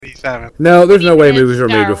1977. No, there's no way Even movies were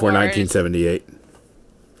made Star before Wars. 1978.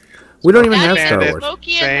 We don't even have Not Star even Wars.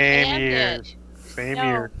 Smokey and the Same Bandit. years. Same No.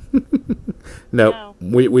 year. Nope.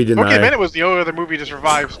 We deny. Smokey and the Bandit was the only other movie to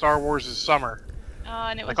survive Star Wars' summer.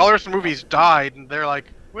 And it was Like, all the rest of the movies died, and they're like,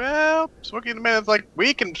 well, Smokey and the Bandit's like,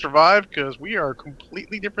 we can survive because we are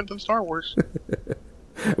completely different than Star Wars.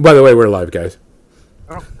 By the way, we're live, guys.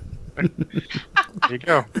 Oh. There you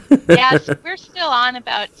go. Yes, we're still on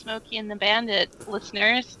about Smokey and the Bandit,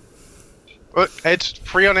 listeners. But it's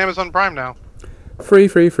free on Amazon Prime now. Free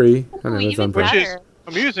on Ooh, Amazon even Prime. Which is better.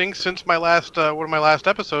 amusing, since my last one of my last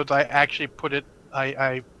episodes, I actually put it.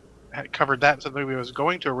 I had covered that in the movie I was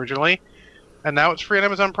going to originally, and now it's free on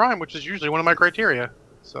Amazon Prime, which is usually one of my criteria.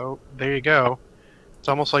 So there you go. It's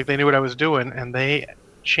almost like they knew what I was doing, and they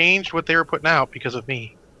changed what they were putting out because of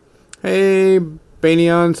me. Hey,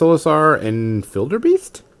 Banyan, Solasar, and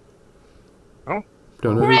Filderbeast? Oh.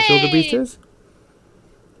 Don't know who Hooray! Filderbeast is?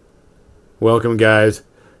 Welcome, guys.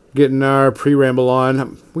 Getting our pre-ramble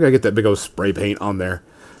on. We gotta get that big old spray paint on there.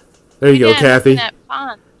 There you go, Again, Kathy. looking at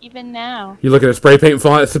font, even now. You looking at spray paint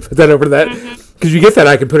font? Put that over to that. Because you get that,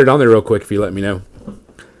 I can put it on there real quick if you let me know.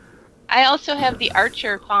 I also have the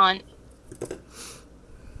Archer font.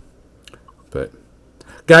 But,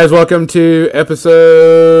 guys, welcome to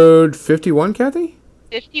episode 51, Kathy?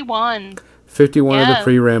 51. 51 of the Yeah.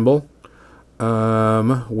 pre-ramble,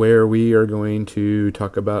 where we are going to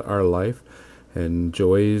talk about our life and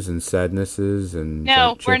joys and sadnesses and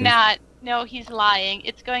No, we're chickens. not. No, he's lying.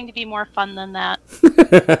 It's going to be more fun than that.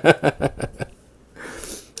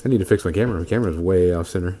 I need to fix my camera. My camera's way off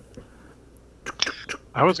center.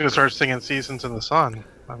 I was going to start singing "Seasons in the Sun."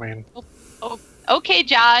 I mean, Oh, okay,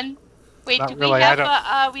 John. Wait, Not do really, we I have don't-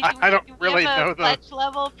 I don't do we really have know a the- pledge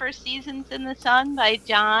level for Seasons in the Sun by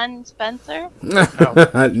John Spencer? No.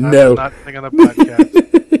 I'm not singing on the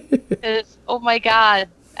podcast. 'Cause, oh my God,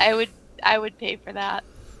 I would pay for that.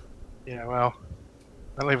 Yeah, well,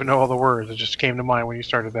 I don't even know all the words. It just came to mind when you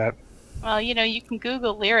started that. Well, you can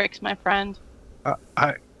Google lyrics, my friend.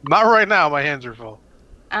 Not right now. My hands are full.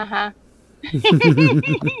 Uh-huh.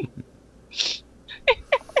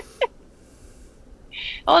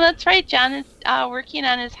 Oh, that's right. John is working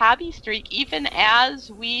on his hobby streak even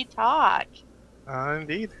as we talk.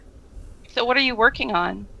 Indeed. So what are you working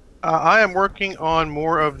on? I am working on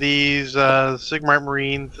more of these Sigmarite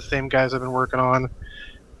Marines, the same guys I've been working on.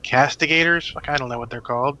 Castigators? Fuck, I don't know what they're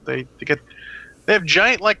called. They have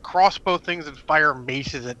giant like crossbow things that fire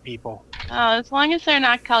maces at people. Oh, as long as they're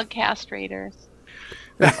not called castrators.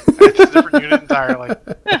 That's a different unit entirely.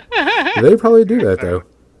 They probably do that, though.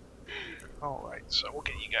 Alright, so we'll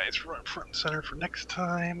get you guys front and center for next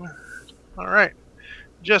time. Alright.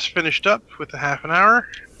 Just finished up with a half an hour.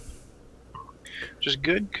 Which is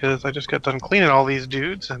good, because I just got done cleaning all these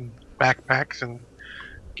dudes and backpacks and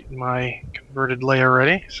getting my converted layer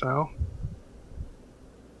ready, so...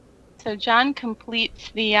 So John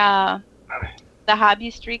completes the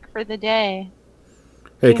hobby streak for the day.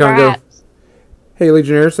 Hey, Congo. Congrats. Hey,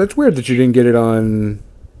 Legionnaires. That's weird that you didn't get it on...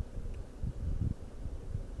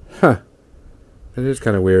 Huh. It is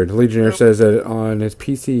kind of weird. Legionnaire says that on his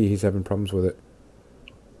PC he's having problems with it.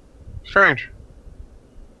 Strange.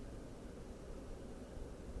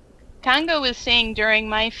 Congo was saying during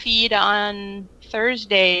my feed on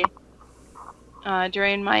Thursday,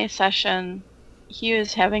 during my session, he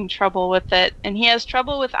was having trouble with it. And he has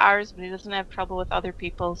trouble with ours, but he doesn't have trouble with other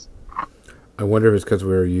people's. I wonder if it's because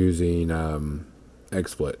we were using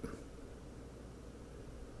XSplit.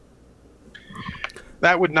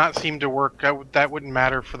 That would not seem to work. That wouldn't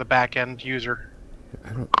matter for the back-end user. I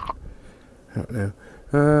don't know.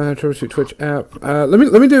 Troubleshoot Twitch app. Let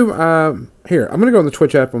me do. Here, I'm gonna go on the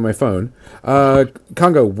Twitch app on my phone.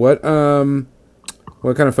 Congo, what kind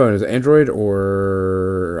of phone is it? Android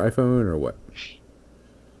or iPhone or what?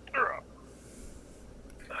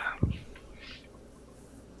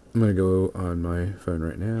 I'm gonna go on my phone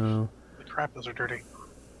right now. Crap, those are dirty.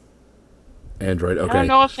 Android. I Okay. don't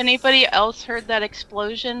know if anybody else heard that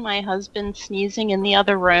explosion, my husband sneezing in the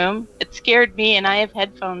other room. It scared me, and I have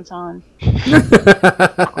headphones on.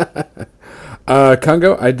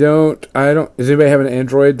 Congo, I don't. Does anybody have an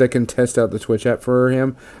Android that can test out the Twitch app for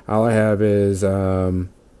him? All I have is No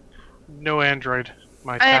Android.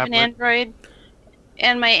 My I have an tablet. Android,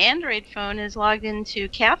 and my Android phone is logged into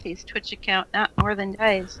Kathy's Twitch account, not More Than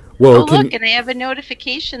Dice. Well, Oh, look, and I have a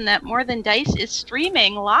notification that More Than Dice is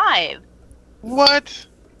streaming live. What?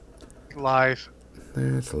 Lies.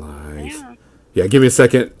 That's lies. Yeah. Yeah, give me a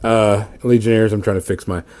second, Legionnaires. I'm trying to fix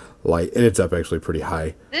my light, and it's up actually pretty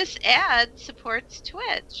high. This ad supports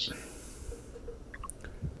Twitch.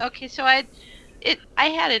 Okay, so I I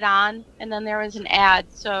had it on, and then there was an ad,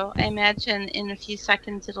 so I imagine in a few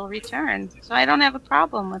seconds it'll return. So I don't have a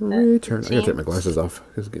problem with it. Return. I gotta take my glasses off.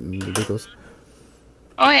 It's getting ridiculous.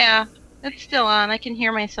 Oh yeah, it's still on. I can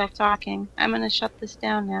hear myself talking. I'm gonna shut this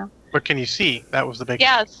down now. But can you see? That was the big.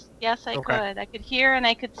 Yes, I Okay. could. I could hear and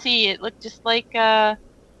I could see. It looked just like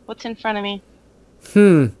what's in front of me.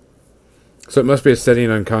 So it must be a setting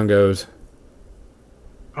on Congo's.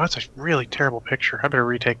 Oh, that's a really terrible picture. I better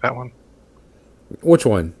retake that one. Which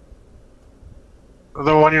one?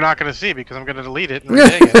 The one you're not going to see because I'm going to delete it and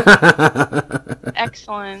retake it.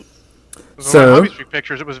 Excellent. So, my Hobby Street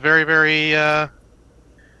pictures, it was very, very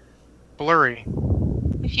blurry.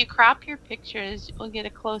 If you crop your pictures, we'll get a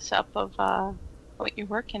close up of what you're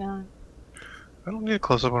working on. I don't need a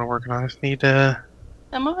close up when I'm working on. I just need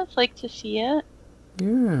Some of us like to see it.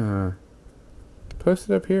 Yeah. Post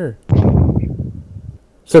it up here.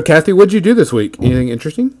 So, Kathy, what'd you do this week? Anything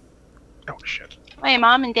interesting? Oh shit! My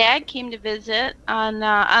mom and dad came to visit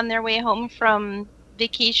on their way home from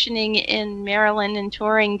vacationing in Maryland and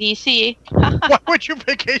touring DC. Why would you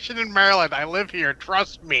vacation in Maryland? I live here.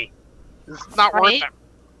 Trust me. It's not Right? worth it.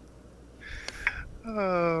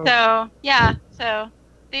 So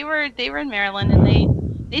they were in Maryland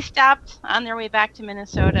and they stopped on their way back to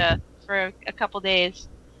Minnesota for a couple days.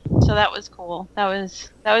 So that was cool. That was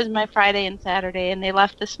my Friday and Saturday, and they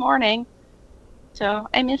left this morning. So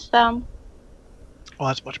I miss them. Well,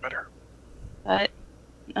 that's much better. But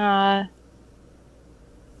yeah,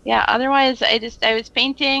 otherwise I was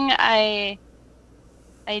painting. I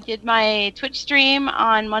did my Twitch stream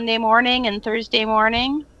on Monday morning and Thursday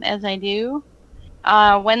morning, as I do.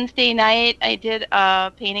 Wednesday night I did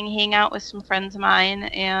a painting hangout with some friends of mine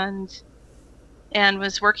and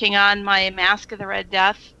was working on my Mask of the Red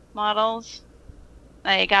Death models.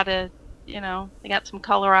 I got some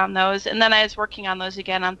color on those, and then I was working on those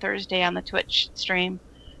again on Thursday on the Twitch stream.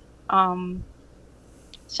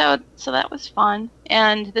 So that was fun.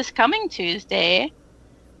 And this coming Tuesday,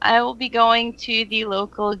 I will be going to the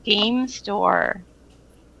local game store.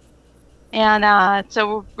 And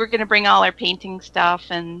so we're going to bring all our painting stuff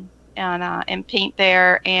and paint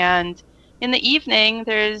there. And in the evening,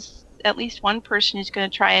 there's at least one person who's going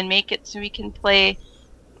to try and make it so we can play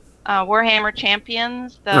Warhammer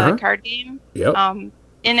Champions, the card game. Yep.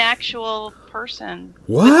 In actual person.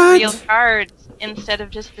 What? With real cards instead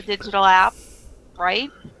of just the digital app, right?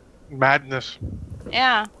 Madness.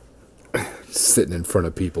 Yeah, Sitting in front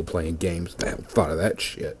of people playing games. I haven't thought of that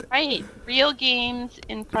shit. right. Real games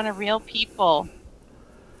in front of real people.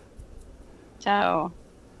 So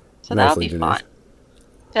that'll be Nicely fun.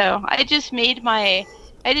 So I just made my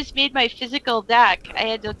physical deck. I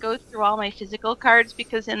had to go through all my physical cards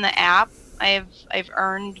because in the app I've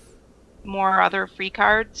earned more other free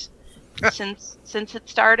cards since it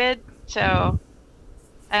started. So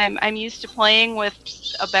I'm used to playing with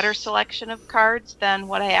a better selection of cards than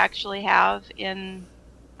what I actually have in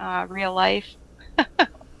real life.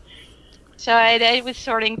 So I was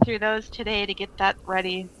sorting through those today to get that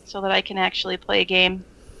ready so that I can actually play a game.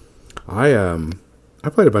 I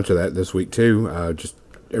played a bunch of that this week too. Just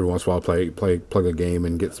every once in a while, plug a game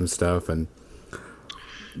and get some stuff and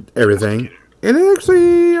everything. And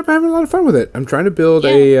actually, I'm having a lot of fun with it. I'm trying to build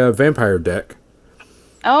a vampire deck.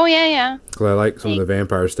 Oh yeah. Cause I like some of the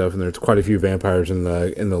vampire stuff, and there's quite a few vampires in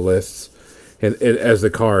the lists, and as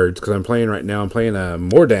the cards. Because I'm playing right now, I'm playing a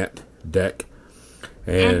Mordant deck,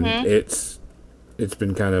 and it's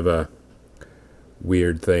been kind of a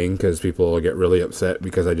weird thing because people get really upset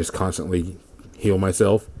because I just constantly heal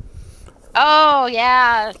myself. Oh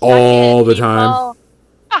yeah. All the time.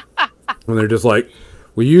 When they're just like,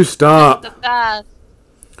 "Will you stop?" The best.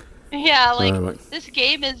 Yeah, like, this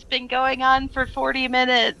game has been going on for 40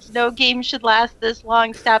 minutes. No game should last this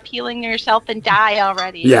long. Stop healing yourself and die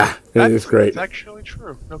already. Yeah, it's great. It's actually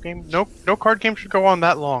true. No card game should go on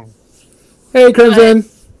that long. Hey, Crimson.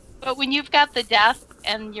 But when you've got the death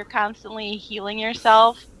and you're constantly healing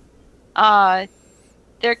yourself, there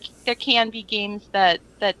can be games that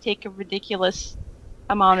take a ridiculous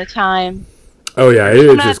amount of time. Oh yeah, it is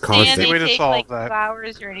just I'm not saying constant. they Way to take solve like that. 2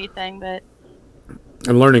 hours or anything, but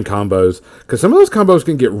I'm learning combos because some of those combos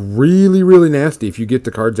can get really, really nasty if you get the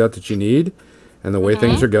cards out that you need and the way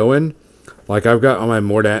things are going. Like I've got on my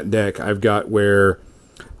Mordant deck, I've got where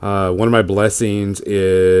one of my blessings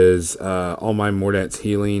is all my Mordant's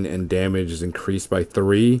healing and damage is increased by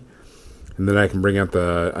 3, and then I can bring out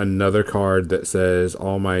another card that says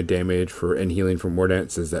all my damage and healing from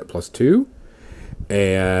Mordants is at +2,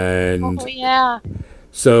 and oh yeah.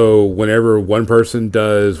 so whenever one person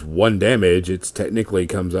does 1 damage, it's technically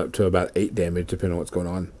comes up to about 8 damage, depending on what's going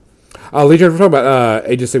on. Legion, we're talking about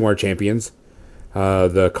Age of Sigmar Champions.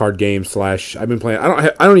 the card game / I've been playing.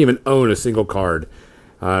 I don't even own a single card,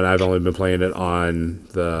 and I've only been playing it on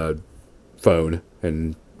the phone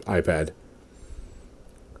and iPad.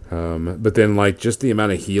 But then like just the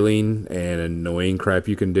amount of healing and annoying crap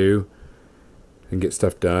you can do and get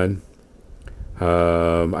stuff done.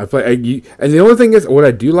 And the only thing is, what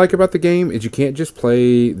I do like about the game is you can't just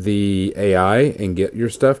play the AI and get your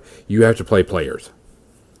stuff. You have to play players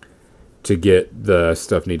to get the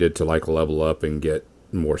stuff needed to like level up and get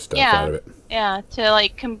more stuff out of it. Yeah, to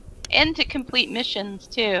like and to complete missions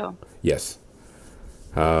too. Yes.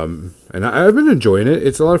 And I've been enjoying it.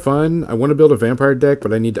 It's a lot of fun. I want to build a vampire deck,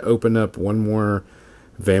 but I need to open up one more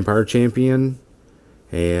vampire champion.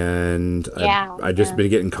 And I just been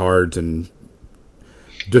getting cards and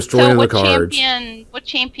destroying the cards. What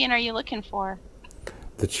champion are you looking for?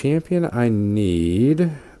 The champion I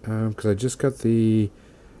need, because I just got the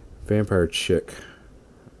vampire chick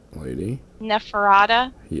lady.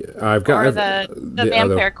 Neferata? Yeah, I've got the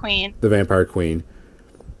vampire queen. The vampire queen.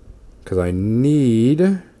 Because I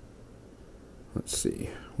need... Let's see.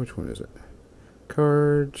 Which one is it?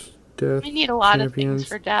 Cards, death, We need a lot champions. of things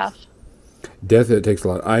for death. Death, it takes a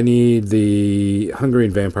lot. I need the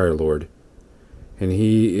Hungarian Vampire Lord. And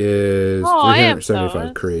he is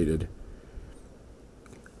 375 created.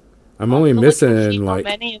 I'm only missing like...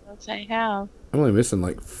 many of those I have. I'm only missing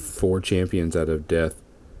like 4 champions out of death.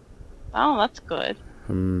 Oh, that's good.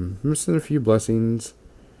 I'm missing a few blessings.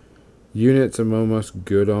 Units I'm almost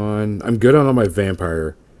good on. I'm good on all my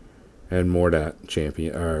vampire and Mordat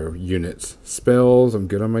champion units. Spells, I'm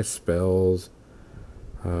good on my spells.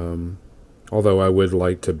 Although I would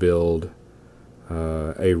like to build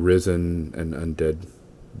a Risen and Undead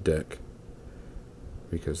deck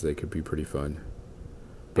because they could be pretty fun.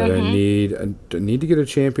 But I need to get a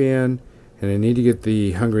champion, and I need to get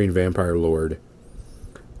the Hungarian Vampire Lord.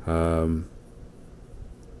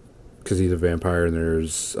 Because he's a vampire and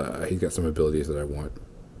he's got some abilities that I want.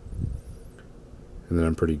 And then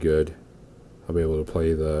I'm pretty good. I'll be able to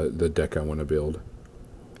play the deck I want to build.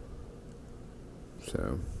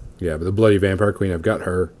 So, yeah, but the Bloody Vampire Queen, I've got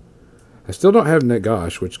her. I still don't have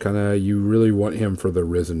Nagash, which kind of, you really want him for the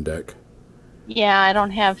Risen deck. Yeah, I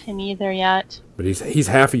don't have him either yet. But he's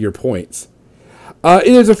half of your points. It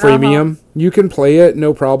is a freemium. You can play it,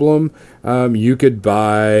 no problem. You could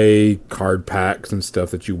buy card packs and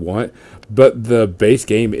stuff that you want, but the base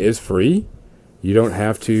game is free. You don't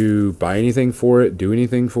have to buy anything for it, do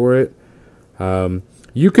anything for it.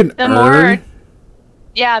 You can earn...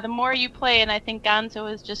 the more you play, and I think Gonzo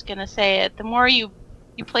was just going to say it, the more you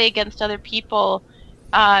play against other people,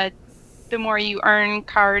 the more you earn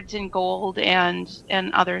cards and gold and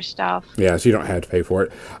other stuff. Yeah, so you don't have to pay for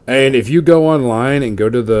it. And if you go online and go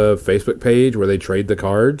to the Facebook page where they trade the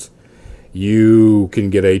cards, you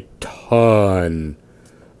can get a ton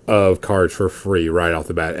of cards for free right off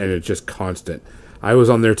the bat, and it's just constant. I was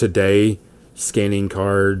on there today scanning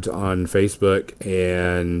cards on Facebook,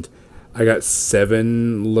 and I got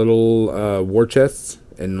 7 little war chests,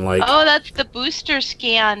 and like... Oh, that's the booster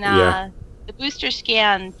scan. The Booster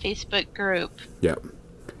Scan Facebook group. Yep.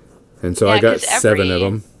 And so I got 7 of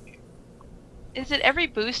them. Is it every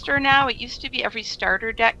booster now? It used to be every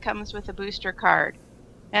starter deck comes with a booster card.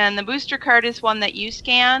 And the booster card is one that you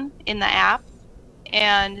scan in the app.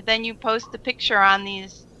 And then you post the picture on the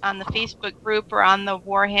Facebook group or on the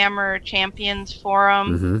Warhammer Champions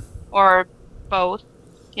forum or both.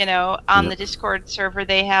 You know, on the Discord server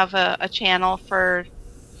they have a channel for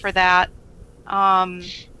that.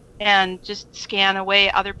 And just scan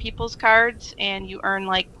away other people's cards, and you earn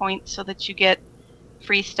like points so that you get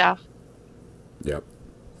free stuff. Yep.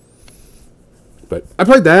 But I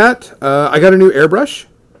played that. I got a new airbrush.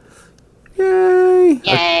 Yay!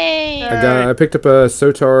 Yay! I picked up a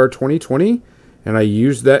Sotar 2020, and I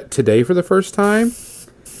used that today for the first time.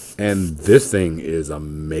 And this thing is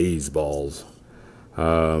amazeballs.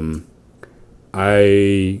 How can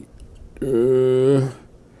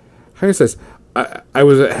I say this? I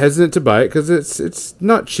was hesitant to buy it because it's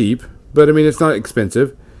not cheap, but I mean it's not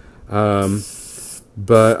expensive.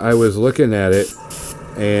 But I was looking at it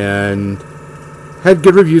and had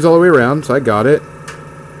good reviews all the way around, so I got it.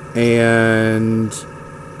 And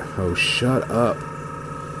shut up!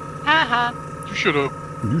 Haha. You shut up.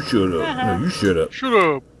 You shut up. No, you shut up. Shut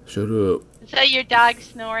up. Shut up. Is that your dog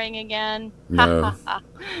snoring again? No.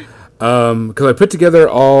 Because I put together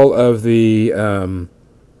all of the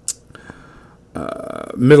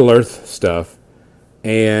Middle-earth stuff,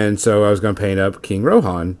 and so I was going to paint up King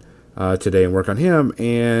Rohan today and work on him,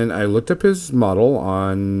 and I looked up his model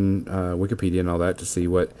on Wikipedia and all that to see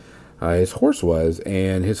what his horse was,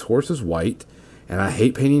 and his horse is white, and I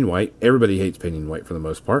hate painting white. Everybody hates painting white for the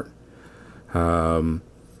most part.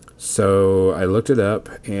 So I looked it up,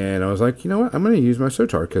 and I was like, you know what? I'm going to use my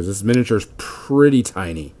Sotar because this miniature is pretty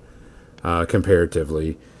tiny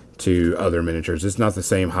comparatively to other miniatures. It's not the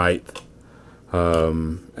same height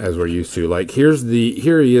as we're used to. Like here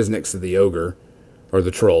he is next to the ogre or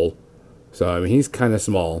the troll. So I mean he's kind of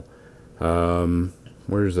small.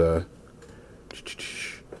 Where's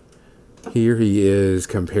here he is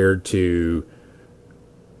compared to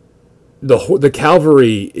the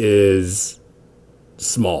cavalry is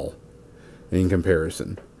small in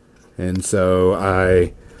comparison. And so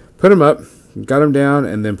I put him up, got him down,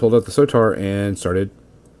 and then pulled out the Sotar and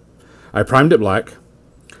I primed it black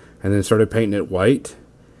and then started painting it white.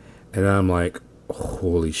 And I'm like,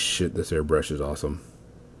 holy shit, this airbrush is awesome.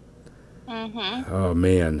 Mm-hmm. Oh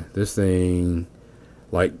man, this thing,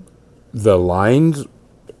 like the line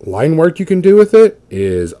work you can do with it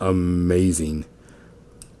is amazing.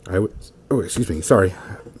 Excuse me, sorry,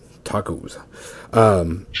 tacos.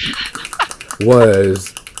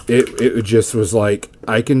 It just was like,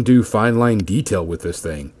 I can do fine line detail with this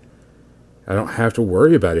thing. I don't have to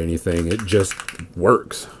worry about anything. It just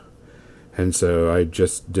works. And so I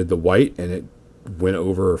just did the white and it went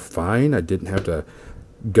over fine. I didn't have to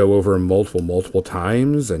go over multiple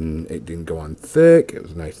times, and it didn't go on thick. It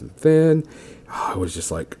was nice and thin. I was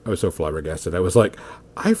so flabbergasted. I was like,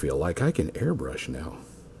 I feel like I can airbrush now.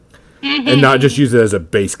 And not just use it as a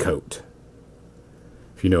base coat.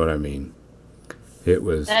 If you know what I mean.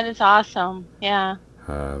 That is awesome. Yeah.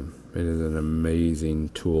 It is an amazing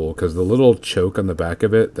tool because the little choke on the back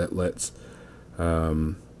of it that lets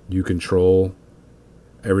you control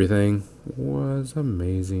everything was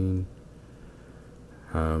amazing.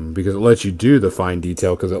 Because it lets you do the fine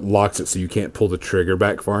detail because it locks it so you can't pull the trigger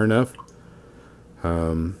back far enough.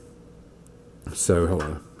 So hold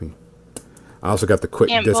on. I also got the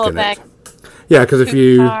quick disconnect. Yeah, because if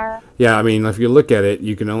you look at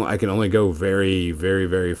it, I can only go very, very,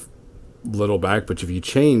 very little back. But if you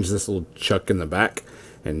change this little chuck in the back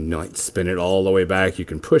and spin it all the way back, you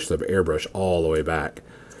can push the airbrush all the way back.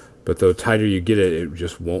 But the tighter you get it, it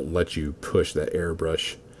just won't let you push that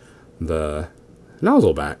airbrush the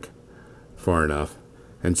nozzle back far enough.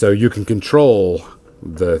 And so you can control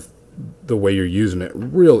the way you're using it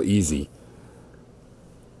real easy.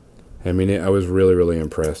 I mean, I was really, really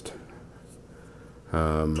impressed.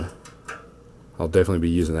 I'll definitely be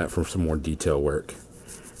using that for some more detail work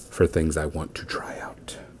for things I want to try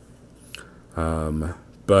out.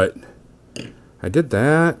 But I did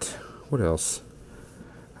that. What else?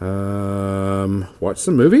 Watch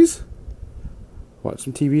some movies. Watch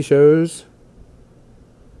some TV shows.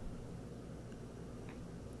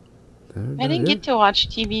 I didn't get to watch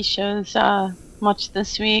TV shows much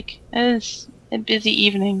this week. It was busy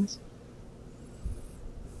evenings.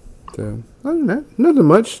 So, other than that, nothing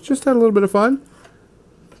much. Just had a little bit of fun.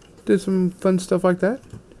 Did some fun stuff like that.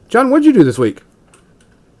 John, what'd you do this week?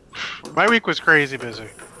 My week was crazy busy.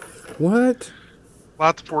 What?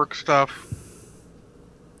 Lots of work stuff.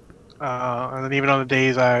 And then even on the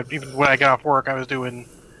days, even when I got off work, I was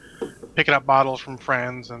picking up bottles from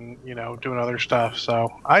friends and, doing other stuff. So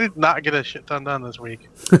I did not get a shit ton done this week.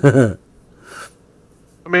 I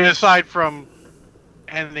mean, aside from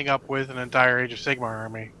ending up with an entire Age of Sigmar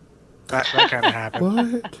army. That kind of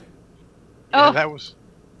happened. What? Yeah, that was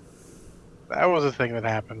a thing that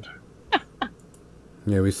happened.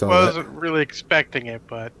 Yeah, we saw Wasn't really expecting it,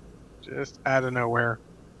 but just out of nowhere.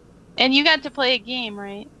 And you got to play a game,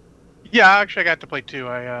 right? Yeah, actually I got to play 2.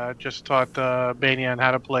 I just taught Banyan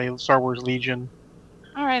how to play Star Wars Legion.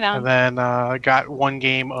 All right, And then got one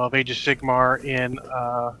game of Age of Sigmar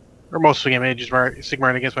or most of the game Age of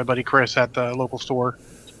Sigmar against my buddy Chris at the local store.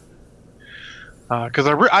 Because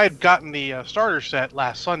I had gotten the starter set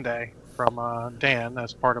last Sunday from Dan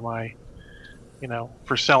as part of my,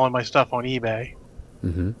 for selling my stuff on eBay.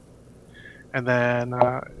 Mm-hmm. And then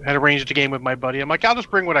had arranged a game with my buddy. I'm like, I'll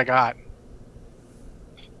just bring what I got.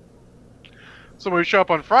 So when we show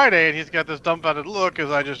up on Friday, and he's got this dumbfounded look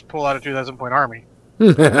as I just pull out a 2,000-point army.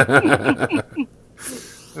 And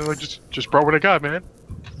I just brought what I got, man.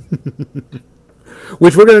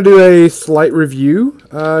 Which we're going to do a slight review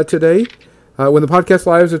today. When the podcast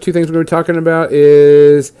lives, the 2 things we're going to be talking about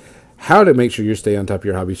is how to make sure you stay on top of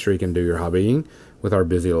your hobby streak and do your hobbying with our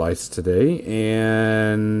busy lives today,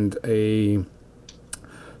 and a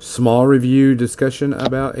small review discussion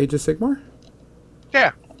about Age of Sigmar.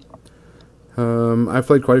 Yeah. I've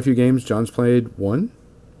played quite a few games. John's played 1.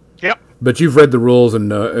 Yep. But you've read the rules and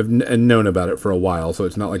known about it for a while, so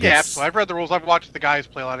it's not like absolutely. I've read the rules. I've watched the guys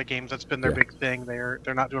play a lot of games. That's been their big thing. They're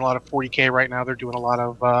not doing a lot of 40K right now. They're doing a lot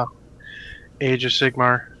of Age of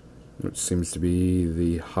Sigmar. Which seems to be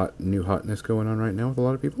the new hotness going on right now with a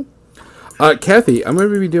lot of people. Kathy, I'm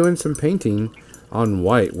going to be doing some painting on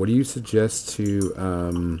white. What do you suggest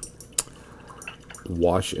to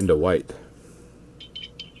wash into white?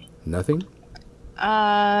 Nothing?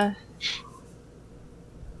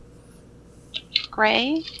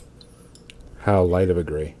 Gray. How light of a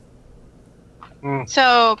gray?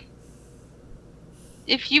 So,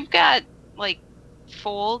 if you've got like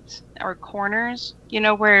folds or corners,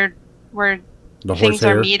 where The things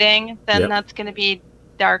are horsehair? meeting, then Yep. that's going to be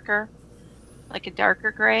darker, like a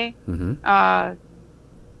darker gray. Mm-hmm.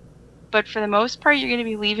 But for the most part, you're going to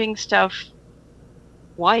be leaving stuff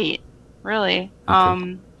white, really.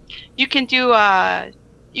 Okay. You can do a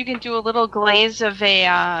little glaze of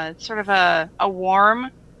a sort of a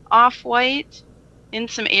warm off white in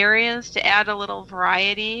some areas to add a little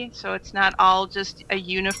variety, so it's not all just a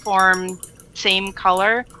uniform same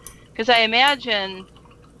color. Because I imagine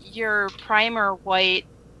your primer white.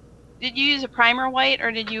 Did you use a primer white,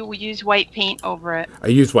 or did you use white paint over it? I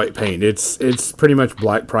use white paint. It's pretty much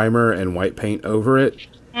black primer and white paint over it.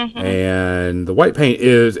 Mm-hmm. And the white paint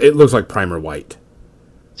it looks like primer white.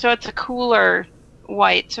 So it's a cooler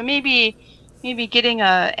white. So maybe getting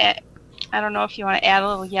I don't know if you want to add a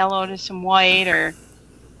little yellow to some white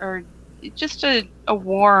or just a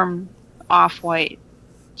warm off white,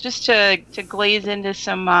 just to glaze into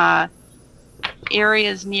some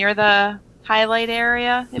areas near the highlight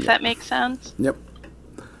area, if that makes sense. Yep.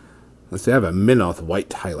 Let's see, I have a Minoth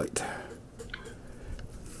white highlight.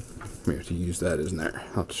 Maybe have to use that, isn't there?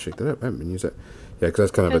 I'll have to shake that up. I haven't been using that. Yeah, because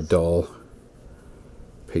that's kind of a dull,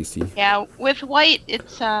 pasty. Yeah, with white,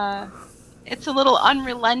 it's a little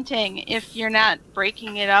unrelenting if you're not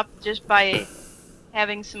breaking it up just by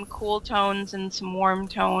having some cool tones and some warm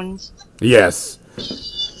tones. Yes.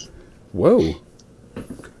 Whoa.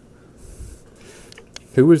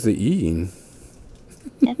 Who was the eating?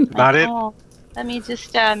 Not it. Oh, let me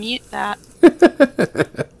just mute that.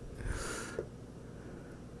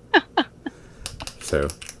 So,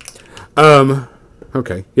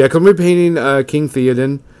 okay. Yeah, because we're painting King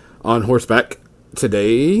Theoden on horseback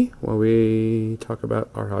today while we talk about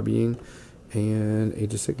our hobbying and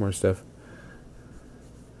Age of Sigmar stuff.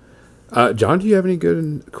 John, do you have any good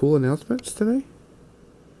and cool announcements today?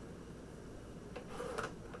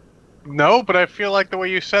 No, but I feel like the way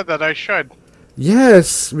you said that, I should.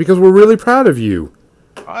 Yes, because we're really proud of you.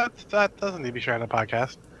 That doesn't need to be shared on the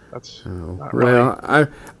podcast. That's Oh, not well, really.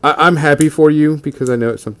 I'm happy for you because I know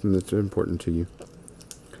it's something that's important to you.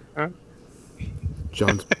 Huh?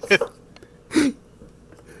 John's.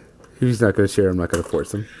 He's not going to share. I'm not going to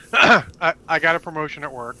force him. I got a promotion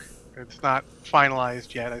at work. It's not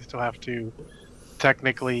finalized yet. I still have to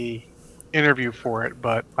technically interview for it,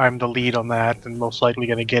 but I'm the lead on that and most likely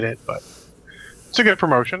going to get it. But it's a good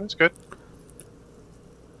promotion. It's good.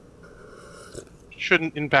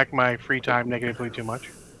 Shouldn't impact my free time negatively too much.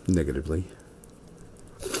 Negatively.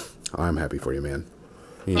 I'm happy for you, man.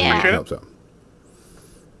 He Yeah. helps out.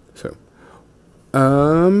 So,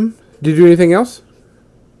 did you do anything else?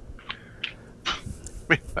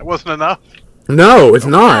 Wait, that wasn't enough. No, it's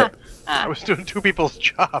not. I was doing two people's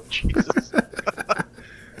job. Jesus.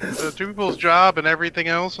 Two people's job and everything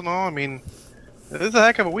else and all. I mean, this is a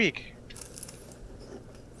heck of a week.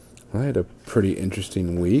 I had a pretty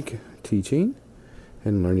interesting week teaching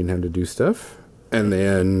and learning how to do stuff. And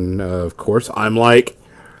then, of course, I'm like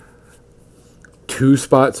 2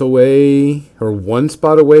 spots away or 1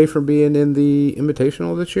 spot away from being in the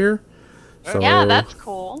Invitational this year. So Yeah, that's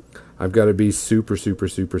cool. I've got to be super.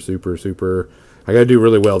 I got to do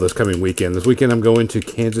really well this coming weekend. This weekend I'm going to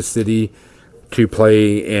Kansas City to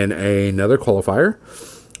play in another qualifier.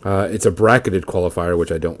 It's a bracketed qualifier,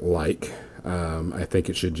 which I don't like. I think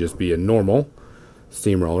it should just be a normal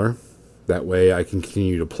steamroller. That way I can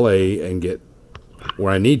continue to play and get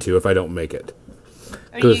where I need to if I don't make it.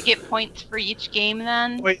 Oh, you get points for each game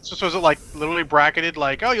then? Wait, so is it like literally bracketed?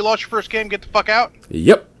 Like, oh, you lost your first game, get the fuck out?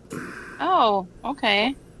 Yep. Oh,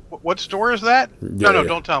 okay. What store is that? Yeah, No, yeah.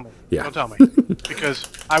 don't tell me. Yeah. Don't tell me. Because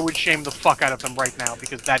I would shame the fuck out of them right now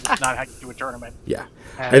because that is not how you do a tournament. Yeah.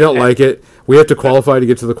 And- I don't and- like it. We have to qualify to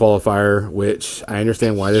get to the qualifier, which I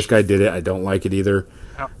understand why this guy did it. I don't like it either.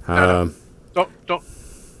 No. Don't.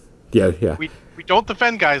 Yeah. We don't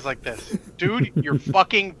defend guys like this, dude. You're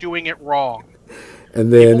fucking doing it wrong.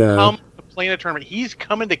 And then People come to play in a tournament. He's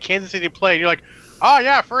coming to Kansas City to play. And you're like, oh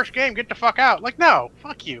yeah, first game, get the fuck out. Like, no,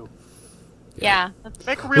 fuck you. Yeah.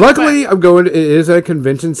 Make a real luckily, event. I'm going. It is a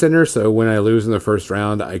convention center, so when I lose in the first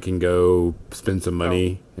round, I can go spend some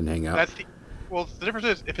money and hang out. Well, the difference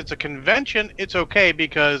is if it's a convention, it's okay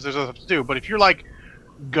because there's nothing to do. But if you're like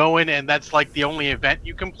going and that's like the only event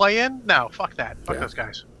you can play in. No, fuck that. Fuck Yeah. those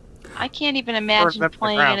guys. I can't even imagine That's the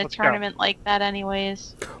playing ground. in a Let's go. tournament like that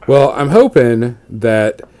anyways. Well, I'm hoping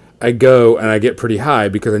that I go and I get pretty high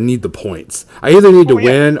because I need the points. I either need to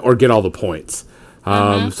win or get all the points.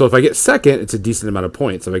 So if I get second, it's a decent amount of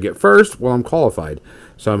points. If I get first, well, I'm qualified.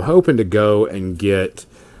 So I'm hoping to go and get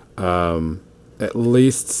at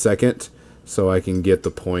least second so I can get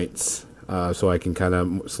the points, so I can kind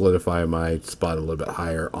of solidify my spot a little bit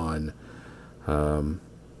higher on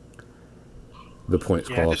the points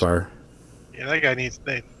qualifier. Yeah, that guy needs.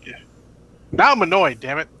 Yeah. Now I'm annoyed.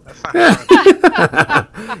 Damn it. That's not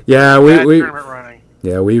running. Yeah, Bad we tournament running.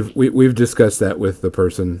 yeah we've discussed that with the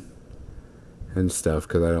person and stuff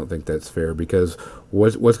because I don't think that's fair. Because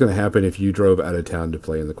what's going to happen if you drove out of town to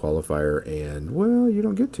play in the qualifier and well you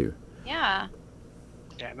don't get to? Yeah.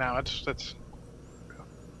 Yeah, no, that's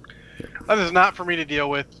that is not for me to deal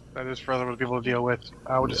with. That is for other people to deal with.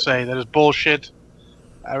 I would just say that is bullshit.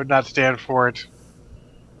 I would not stand for it.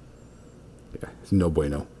 Yeah, it's no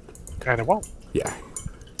bueno. And it won't. Yeah.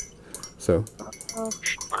 So,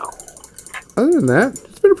 other than that,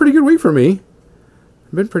 it's been a pretty good week for me.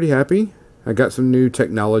 I've been pretty happy. I got some new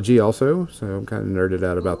technology also, so I'm kind of nerded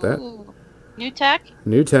out about that. Ooh. New tech?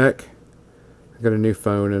 New tech. I got a new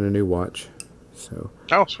phone and a new watch, so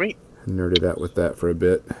Oh, sweet. I nerded out with that for a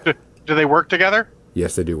bit. Do they work together?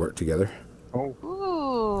 Yes, they do work together. Oh,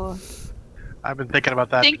 Ooh. I've been thinking about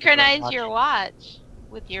that. Synchronize your watch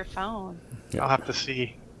with your phone. I'll have to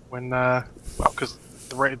see when, well, because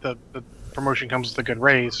the promotion comes with a good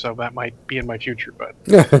raise, so that might be in my future. But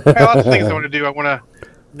I have lots of things I want to do. I want to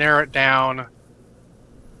narrow it down. You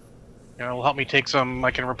know, it'll help me take some.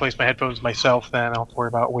 I can replace my headphones myself. Then I'll worry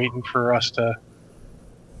about waiting for us to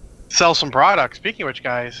sell some products. Speaking of which,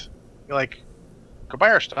 guys, you're like, go buy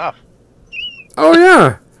our stuff. Oh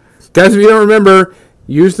yeah, guys! If you don't remember,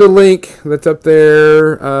 use the link that's up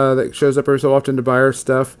there that shows up every so often to buy our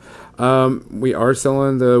stuff. We are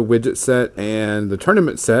selling the widget set and the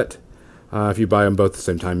tournament set. If you buy them both at the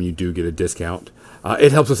same time, you do get a discount.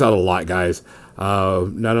 It helps us out a lot, guys.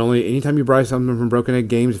 Not only anytime you buy something from Broken Egg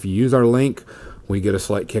Games, if you use our link, we get a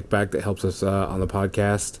slight kickback that helps us on the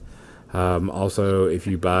podcast. Also, if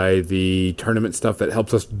you buy the tournament stuff, that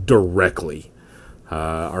helps us directly.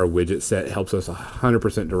 Our widget set helps us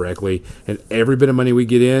 100% directly, and every bit of money we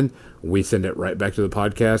get in, we send it right back to the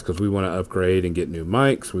podcast because we want to upgrade and get new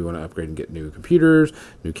mics. We want to upgrade and get new computers,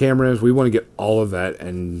 new cameras. We want to get all of that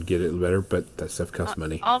and get it better, but that stuff costs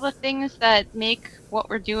money. All the things that make what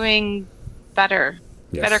we're doing better.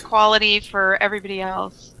 Yes. Better quality for everybody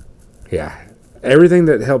else. Yeah. Everything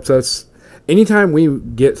that helps us, anytime we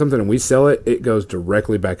get something and we sell it, it goes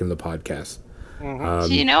directly back into the podcast. Mm-hmm.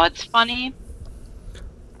 So you know what's funny?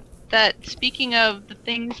 That speaking of the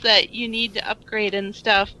things that you need to upgrade and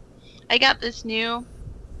stuff, I got this new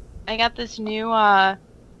Oh,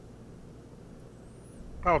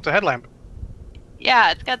 it's a headlamp.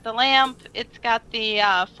 yeah, it's got the lamp, it's got the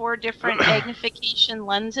 4 different magnification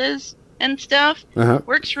lenses and stuff. Uh-huh.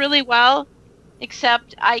 Works really well,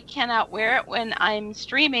 except I cannot wear it when I'm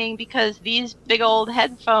streaming because these big old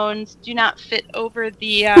headphones do not fit over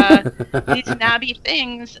the these knobby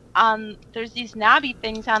things on. There's these knobby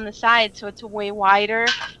things on the side, so it's way wider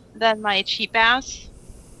than my cheap ass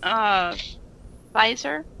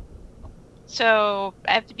visor. So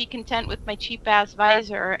I have to be content with my cheap ass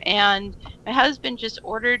visor, and my husband just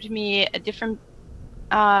ordered me a different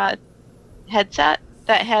headset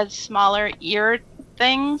that has smaller ear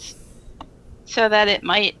things, so that it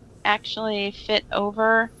might actually fit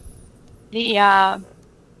over the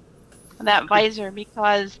that visor,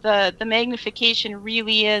 because the magnification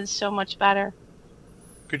really is so much better.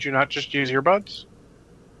 Could you not just use earbuds?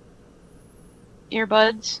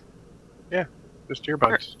 Earbuds Just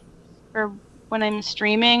earbuds. for when I'm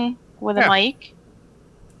streaming with Yeah. a mic.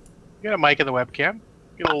 You get a mic in the webcam.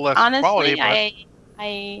 Get a little less Honestly, quality, but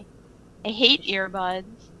I hate earbuds.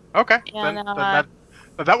 okay. And, Then that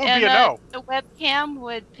would and be a no. the webcam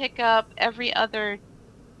would pick up every other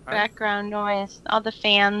Right. background noise, all the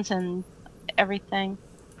fans and everything,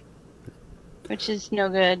 which is no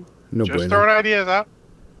good. No Just bueno. throwing ideas out.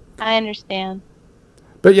 I understand.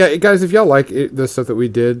 But yeah, guys, if y'all like the stuff that we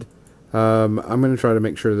did, I'm going to try to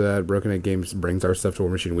make sure that Broken Egg Games brings our stuff to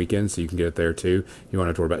War Machine Weekend so you can get it there too. You won't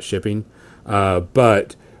have to worry about shipping.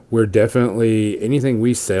 But we're definitely, anything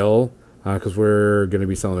we sell, because we're going to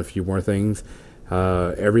be selling a few more things,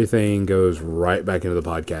 everything goes right back into the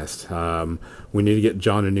podcast. We need to get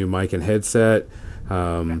John a new mic and headset.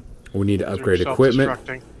 We need to upgrade equipment.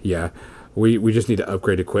 Self-destructing. Yeah, we just need to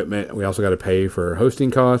upgrade equipment. We also got to pay for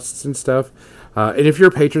hosting costs and stuff. And if you're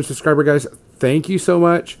a patron subscriber, guys, thank you so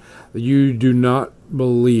much. You do not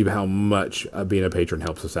believe how much being a patron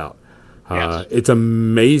helps us out. Yes. It's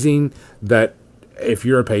amazing that if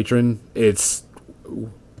you're a patron, it's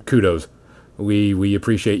kudos. We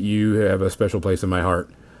appreciate you. Have a special place in my heart.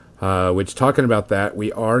 Which, talking about that,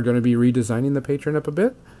 we are going to be redesigning the Patreon up a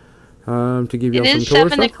bit to give you It all some is cooler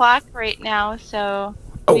 7 stuff. o'clock right now, so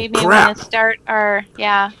Oh, we may crap. want to start our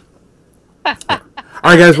All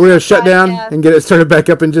right, guys, we're going to shut down Podcast. and get it started back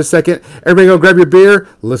up in just a second. Everybody go grab your beer,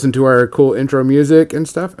 listen to our cool intro music and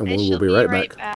stuff, and I we will shall be right back. back.